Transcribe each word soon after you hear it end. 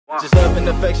Just love and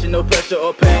affection, no pressure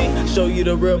or pain. Show you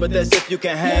the real, but that's if you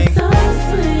can hang. You're so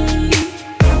sweet,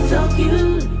 so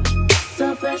cute,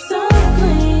 so fresh, so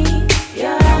clean.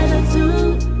 Your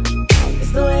attitude,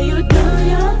 it's the way you do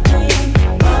your thing.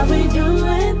 While we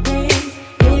doing things,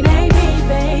 it ain't me,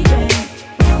 baby,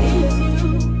 it's you.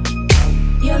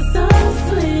 You're so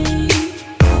sweet,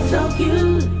 so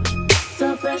cute,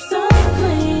 so fresh, so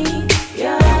clean.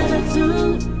 Your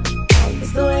attitude,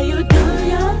 it's the way you do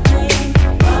your thing.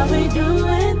 While we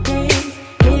doing things,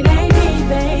 it ain't me,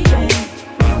 baby,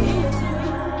 it's you.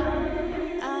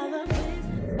 I love this.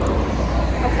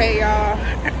 Okay, y'all.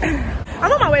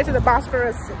 I'm on my way to the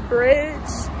Bosphorus Bridge.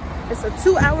 It's a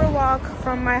 2-hour walk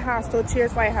from my hostel,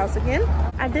 Cheers Lighthouse again.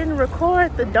 I didn't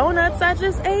record the donuts I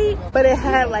just ate, but it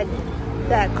had like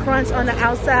that crunch on the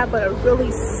outside, but a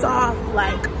really soft,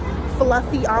 like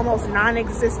fluffy, almost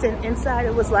non-existent inside.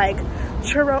 It was like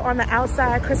churro on the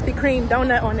outside, Krispy Kreme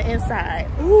donut on the inside.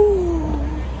 Ooh,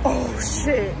 oh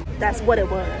shit. That's what it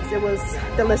was. It was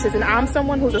delicious, and I'm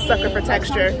someone who's a sucker for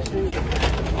texture.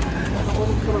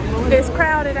 It's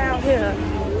crowded out here.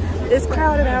 It's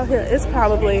crowded out here. It's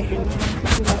probably.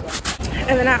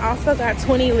 And then I also got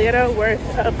 20 lira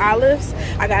worth of olives.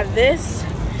 I got this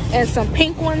and some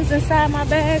pink ones inside my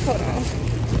bag. Hold on.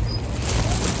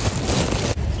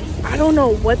 I don't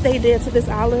know what they did to this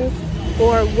olive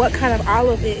or what kind of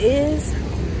olive it is.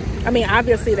 I mean,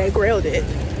 obviously they grilled it,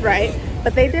 right?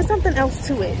 But they did something else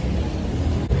to it.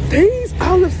 These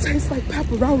olives taste like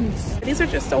pepperonis. These are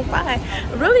just so fine.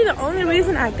 Really, the only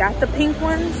reason I got the pink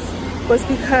ones was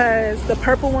because the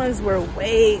purple ones were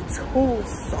way too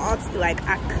salty. Like,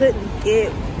 I couldn't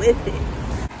get with it.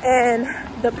 And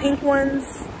the pink ones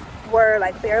were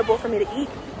like bearable for me to eat.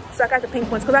 So I got the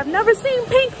pink ones because I've never seen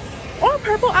pink or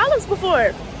purple olives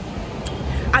before.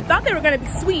 I thought they were gonna be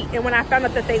sweet, and when I found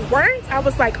out that they weren't, I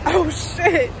was like, oh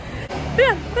shit. But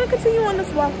yeah, I'm gonna continue on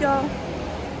this walk, y'all.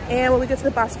 And when we get to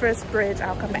the Bosphorus Bridge,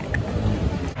 I'll come back.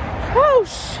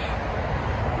 Whoosh!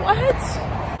 What?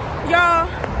 Y'all,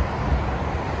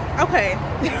 okay.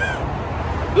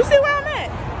 You see where I'm at?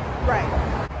 Right.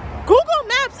 Google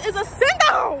Maps is a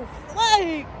send-off!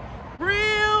 Like,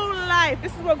 real life.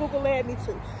 This is what Google led me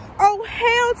to. Oh,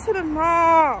 hell to the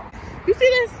mall. You see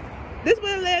this? This is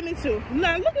what it led me to.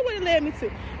 Now, look at what it led me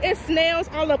to. It's snails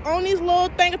all up on these little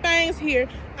things here.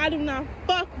 I do not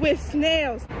fuck with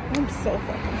snails. I'm so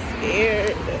fucking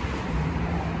scared.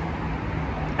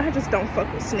 I just don't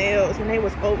fuck with snails. And they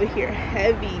was over here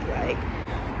heavy. Like,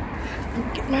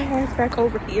 get my ass back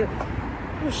over here.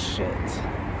 Oh, shit.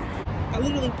 I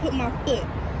literally put my foot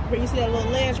where you see that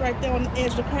little ledge right there on the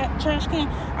edge of the trash can.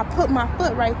 I put my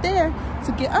foot right there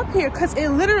to get up here because it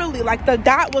literally, like, the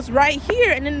dot was right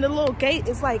here, and then the little gate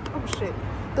is like, oh shit,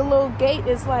 the little gate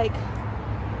is like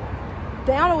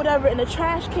down or whatever, and the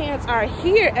trash cans are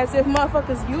here, as if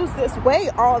motherfuckers use this way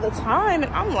all the time.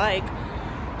 And I'm like,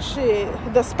 shit,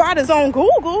 the spot is on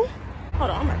Google. Hold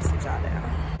on, I'm gonna sit y'all down.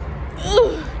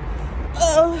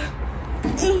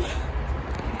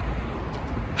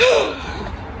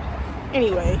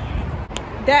 Anyway,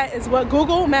 that is what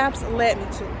Google Maps led me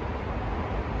to.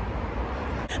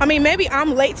 I mean, maybe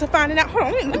I'm late to finding out. Hold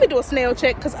on, let me do a snail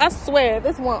check, because I swear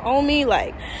this one on me.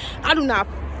 Like, I do not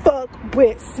fuck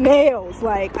with snails.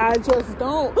 Like, I just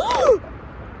don't.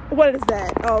 What is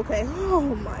that? Oh, okay.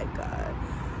 Oh my god.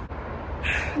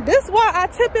 This is why I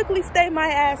typically stay my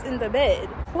ass in the bed.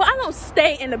 Well, I don't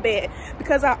stay in the bed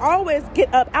because I always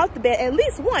get up out the bed at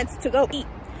least once to go eat.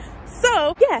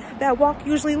 So yeah, that walk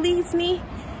usually leads me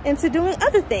into doing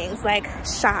other things like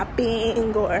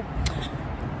shopping or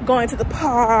going to the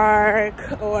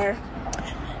park or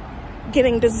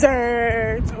getting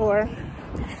desserts or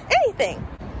anything.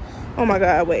 Oh my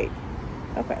god, wait.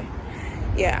 Okay.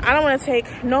 Yeah, I don't want to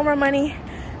take no more money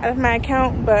out of my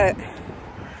account, but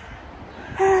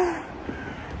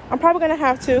I'm probably gonna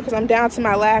have to, because I'm down to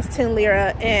my last 10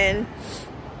 lira, and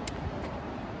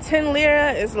 10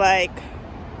 lira is like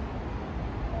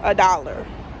 $1.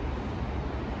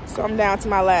 So I'm down to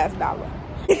my last dollar.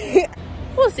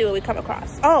 We'll see what we come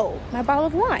across. Oh, my bottle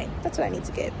of wine. That's what I need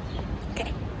to get.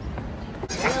 Okay.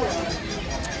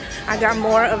 I got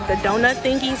more of the donut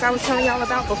thingies I was telling y'all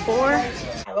about before.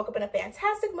 I woke up in a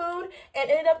fantastic mood and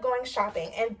ended up going shopping.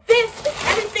 And this is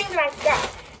everything that I got.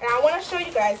 And I want to show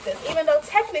you guys this, even though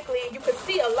technically you could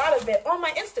see a lot of it on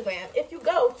my Instagram. If you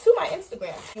go to my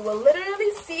Instagram, you will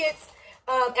literally see it.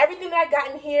 Everything that I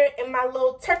got in here in my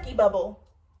little turkey bubble.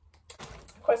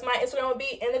 Of course, my Instagram will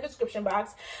be in the description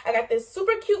box. I got this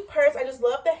super cute purse. I just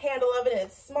love the handle of it.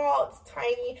 It's small, it's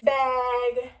tiny.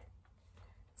 Bag.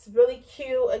 It's really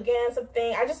cute. Again,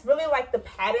 something. I just really like the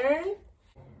pattern.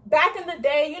 Back in the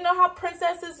day, you know how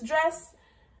princesses dress?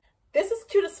 This is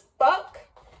cute as fuck.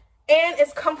 And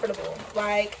it's comfortable.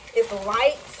 Like, it's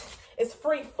light. It's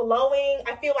free flowing.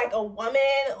 I feel like a woman.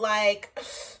 Like,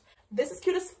 this is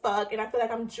cute as fuck. And I feel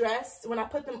like I'm dressed when I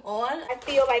put them on. I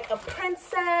feel like a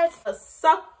princess. A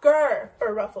sucker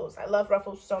for ruffles. I love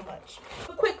ruffles so much.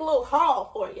 A quick little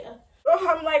haul for you.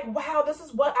 I'm like, wow, this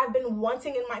is what I've been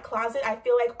wanting in my closet. I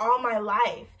feel like all my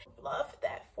life. Love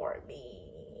that for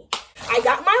me. I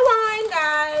got my wine,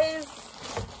 guys.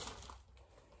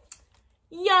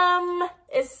 Yum.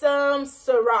 It's some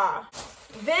Syrah.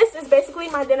 This is basically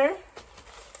my dinner.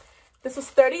 This was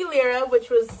 30 lira, which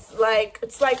was like,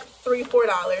 it's like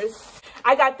 $3-4.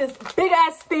 I got this big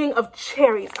ass thing of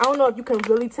cherries. I don't know if you can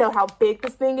really tell how big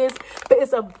this thing is, but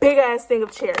it's a big ass thing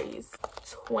of cherries.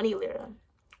 20 lira,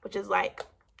 which is like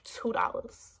 $2,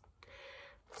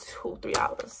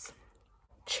 $3.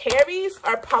 Cherries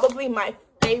are probably my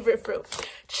favorite fruit.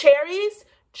 Cherries,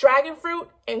 dragon fruit,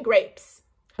 and grapes.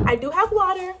 I do have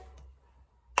water.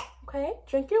 Okay,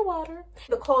 drink your water.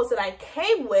 The clothes that I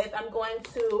came with, I'm going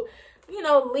to, you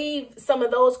know, leave some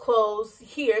of those clothes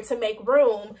here to make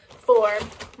room for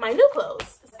my new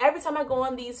clothes. Every time I go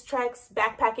on these treks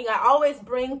backpacking, I always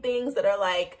bring things that are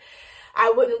like,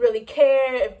 I wouldn't really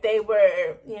care if they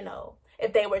were, you know,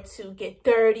 if they were to get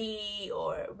dirty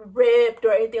or ripped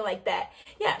or anything like that.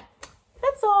 Yeah.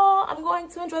 That's all. I'm going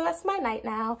to enjoy the rest of my night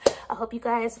now. I hope you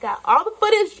guys got all the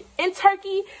footage in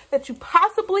Turkey that you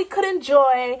possibly could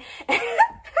enjoy. Bye.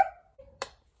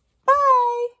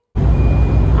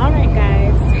 All right,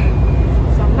 guys.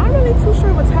 So I'm not really too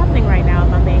sure what's happening right now,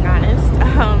 if I'm being honest.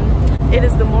 It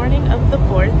is the morning of the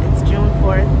 4th. It's June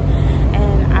 4th.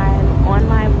 And I'm on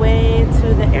my way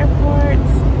to the airport.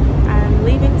 I'm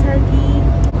leaving Turkey.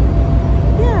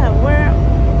 Yeah, we're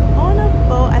on a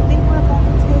boat. I think we're about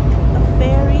to take a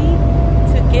ferry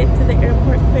to get to the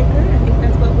airport quicker. I think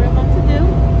that's what we're about to do.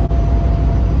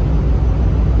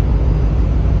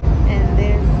 And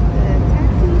there's the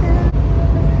taxi now.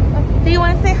 Do you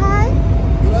want to say hi?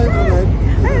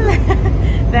 Hi.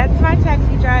 That's my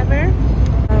taxi driver.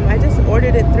 I just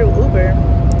ordered it through Uber.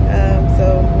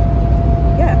 So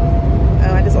yeah,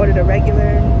 I just ordered a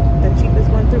regular, the cheapest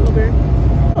one through Uber.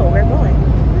 Oh, we're going.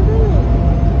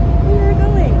 We're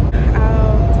going.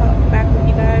 I'll talk back with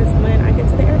you guys when I get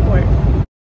to the airport.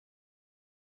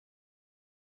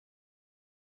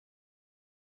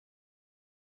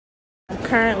 I'm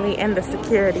currently in the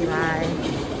security line.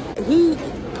 He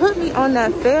put me on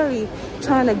that ferry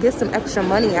trying to get some extra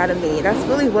money out of me. That's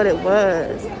really what it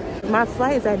was. My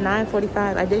flight is at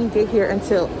 9:45. I didn't get here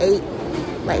until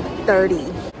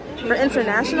 8:30. For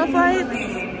international flights,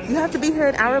 you have to be here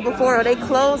an hour before or they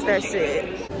close that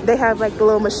shit. They have like the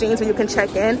little machines where you can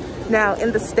check in. Now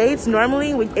in the States,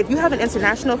 normally if you have an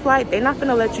international flight, they're not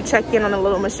gonna let you check in on the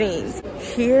little machines.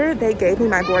 Here, they gave me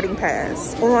my boarding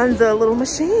pass on the little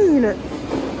machine.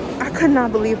 I could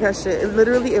not believe that shit.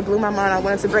 It blew my mind. I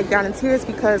wanted to break down in tears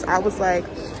because I was like,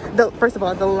 first of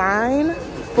all, the line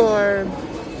for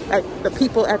like the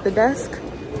people at the desk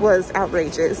was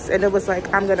outrageous. And it was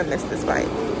like, I'm gonna miss this flight.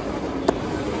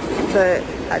 But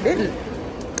I didn't.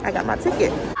 I got my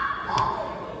ticket.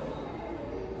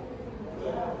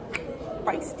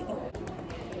 Feisty.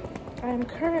 I'm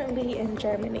currently in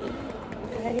Germany,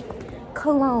 okay?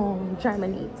 Cologne,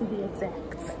 Germany, to be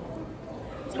exact.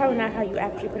 It's probably not how you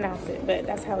actually pronounce it, but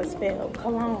that's how it's spelled.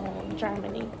 Cologne,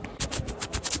 Germany.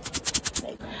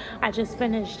 I just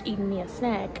finished eating me a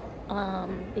snack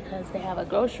because they have a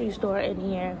grocery store in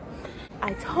here.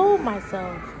 I told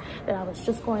myself that I was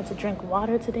just going to drink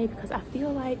water today because I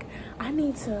feel like I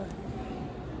need to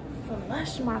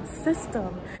flush my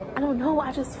system. I don't know,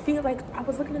 I just feel like I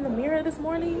was looking in the mirror this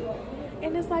morning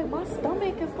and it's like my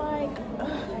stomach is like,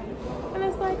 ugh. And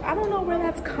it's like, I don't know where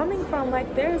that's coming from.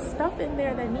 Like there's stuff in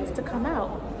there that needs to come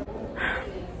out.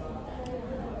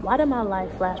 Why did my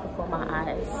life flash before my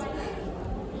eyes?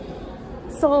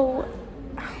 So,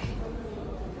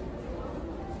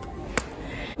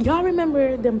 y'all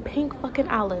remember them pink fucking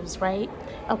olives, right?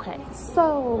 Okay,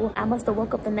 so I must have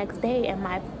woke up the next day and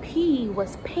my pee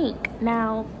was pink.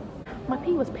 Now, my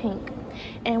pee was pink.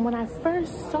 And when I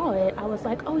first saw it, I was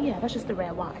like, oh yeah, that's just the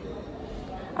red wine.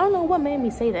 I don't know what made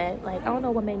me say that. Like, I don't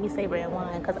know what made me say red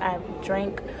wine because I've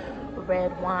drank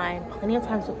red wine plenty of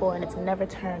times before and it's never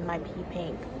turned my pee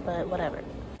pink, but whatever.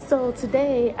 So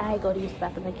today, I go to use the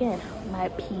bathroom again. My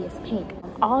pee is pink.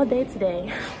 All day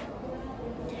today,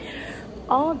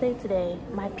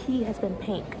 my pee has been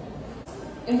pink.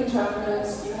 In the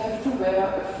terminals, you have to wear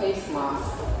a face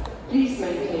mask. Please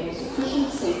maintain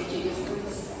sufficient safety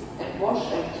distance and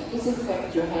wash and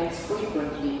disinfect your hands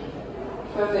frequently.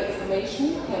 Further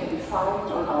information can be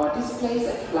found on our displays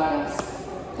and flyers.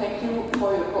 Thank you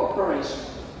for your cooperation. moderation.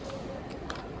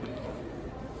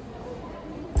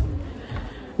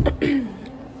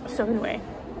 So anyway,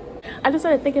 I just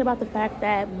started thinking about the fact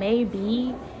that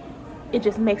maybe it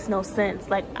just makes no sense.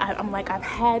 Like I'm like, I've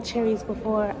had cherries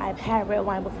before, I've had red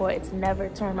wine before, it's never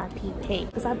turned my pee pink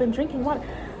because I've been drinking water.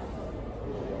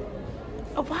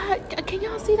 What? Can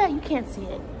y'all see that? You can't see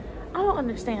it. I don't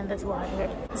understand this water.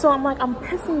 So I'm like, I'm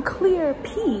pissing clear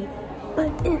pee, but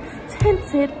it's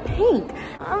tinted pink.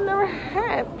 I've never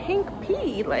had pink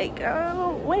pee. Like,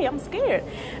 wait, I'm scared.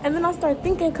 And then I start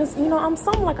thinking, because, you know, I'm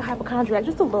something like a hypochondriac,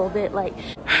 just a little bit. Like,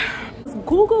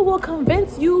 Google will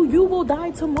convince you you will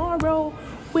die tomorrow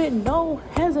with no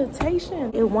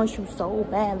hesitation. It wants you so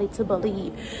badly to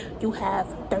believe you have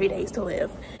 30 days to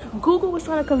live. Google was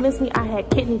trying to convince me I had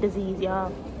kidney disease,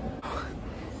 y'all.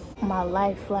 My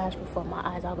life flashed before my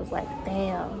eyes. I was like,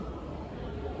 damn.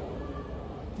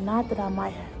 Not that I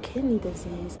might have kidney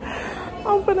disease.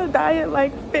 I'm gonna die at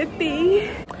like 50.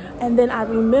 And then I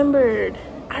remembered,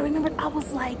 I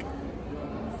was like,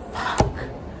 fuck,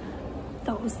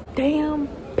 those damn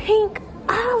pink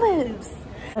olives.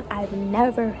 I've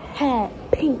never had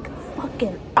pink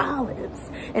fucking olives.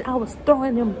 And I was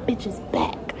throwing them bitches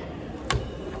back.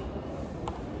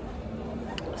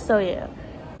 So yeah,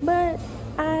 but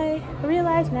I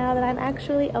realize now that I'm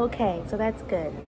actually okay, so that's good.